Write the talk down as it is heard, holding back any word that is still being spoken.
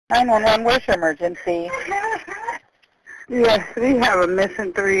911, where's your emergency? Yes, we have a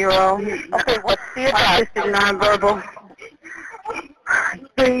missing 3-year-old. Okay, what's the address? Autistic nonverbal.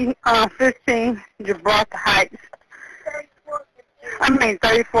 315 Gibraltar Heights.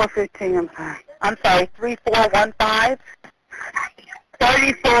 3415, I'm sorry, 3415?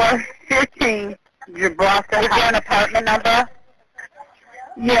 3415 Gibraltar Heights. Is there an apartment number?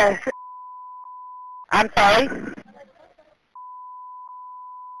 Yes. I'm sorry?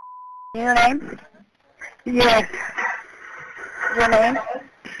 Your name? Yes. Your name?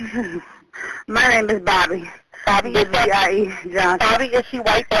 My name is Bobby. Bobby, is B-I-E Johnson. Bobby, is she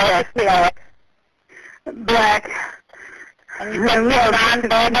white or Hispanic? Black. And you said she's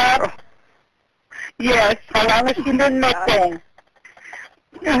non-verbal? Yes. How long has she been missing?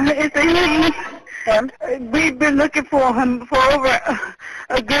 It's a he. Him? We've been looking for him for over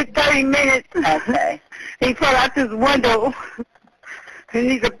a good 30 minutes. Okay. He fell out his window in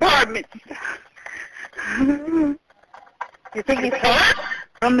these apartments. You think he's hurt?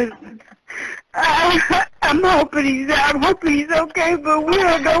 I'm hoping he's okay, but we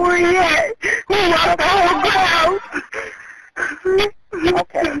don't know where he at. We walked the whole ground.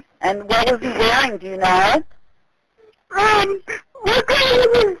 Okay. And what was he wearing? Do you know? What kind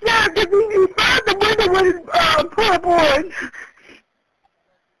of his shirt? Because he found the window with his pull-up on.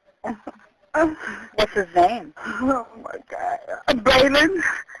 What's his name? Oh, my God. Braylen.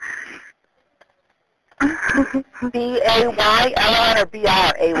 B-A-Y-L-N or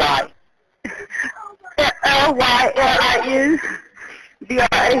B-R-A-Y? L-Y-L-I-N.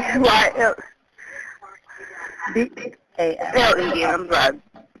 B-R-A-Y-L. B-A-L-E-N. I'm sorry.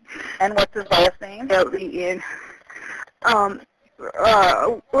 And what's his last name? L-E-N.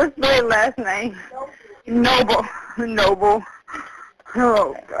 What's their last name? Noble. Noble.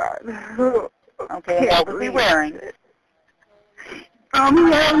 Oh, God. Okay, and what was he wearing? He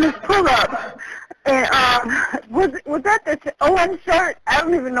had on his pull-up. And, was that the orange shirt? I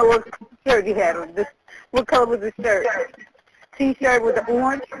don't even know what shirt he had on. What color was his shirt? T-shirt with the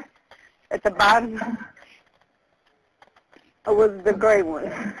orange at the bottom? Or was it the gray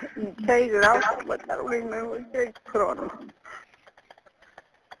one? You changed it out, but I don't remember what shirt you put on him.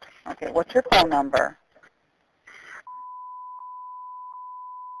 Okay, what's your phone number?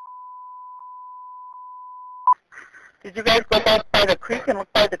 Did you guys go back by the creek and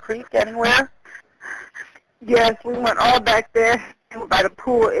look by the creek anywhere? Yes, we went all back there by the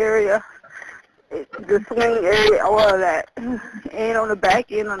pool area, the swing area, all of that, and on the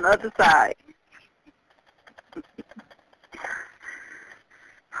back end on the other side.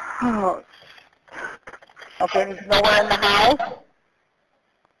 Oh. Okay, and he's nowhere in the house?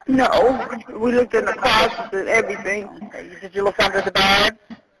 No, we looked in the closets and everything. Okay, did you look under the bed?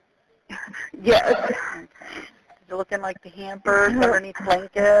 Yes. Okay. Did you look in like the hampers, underneath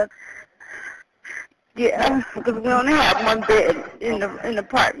blankets? Yeah, because we only have one bed in the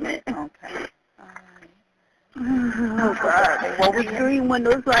apartment. Okay. Oh, God. Well, The screen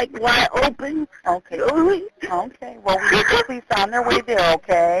windows like wide open. Okay. Okay. Well, we get the police on their way there,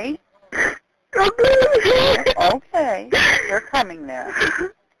 okay? Okay. Okay. They're coming there.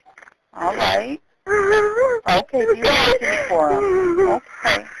 All right. Okay, be watching for them.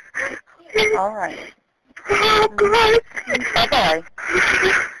 Okay. All right. Oh, God. Bye-bye.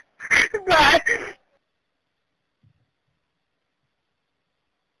 Bye.